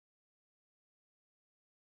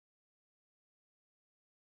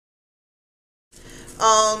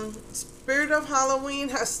Spirit of Halloween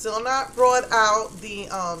has still not brought out the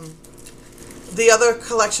other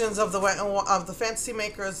collections of the Fantasy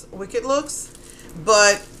Makers Wicked looks.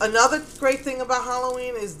 But another great thing about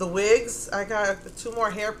Halloween is the wigs. I got two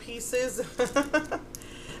more hair pieces.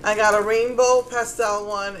 I got a rainbow pastel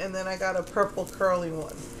one, and then I got a purple curly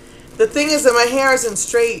one. The thing is that my hair isn't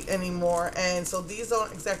straight anymore, and so these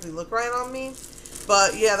don't exactly look right on me.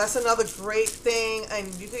 But yeah, that's another great thing,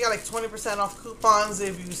 and you can get like 20% off coupons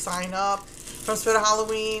if you sign up from Spirit of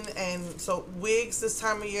Halloween. And so wigs this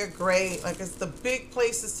time of year, great. Like, it's the big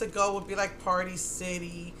places to go would be like Party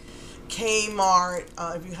City, Kmart,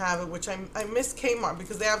 if you have it, which I miss Kmart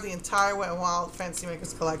because they have the entire Wet n Wild Fantasy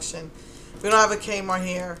Makers collection. We don't have a Kmart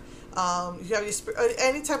here. You have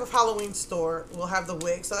any type of Halloween store will have the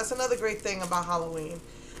wig, so that's another great thing about Halloween.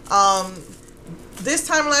 This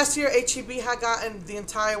time last year, HEB had gotten the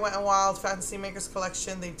entire Wet n Wild Fantasy Makers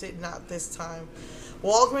collection. They did not this time.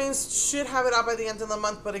 Walgreens should have it out by the end of the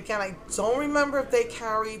month, but again, I don't remember if they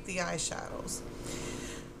carried the eyeshadows.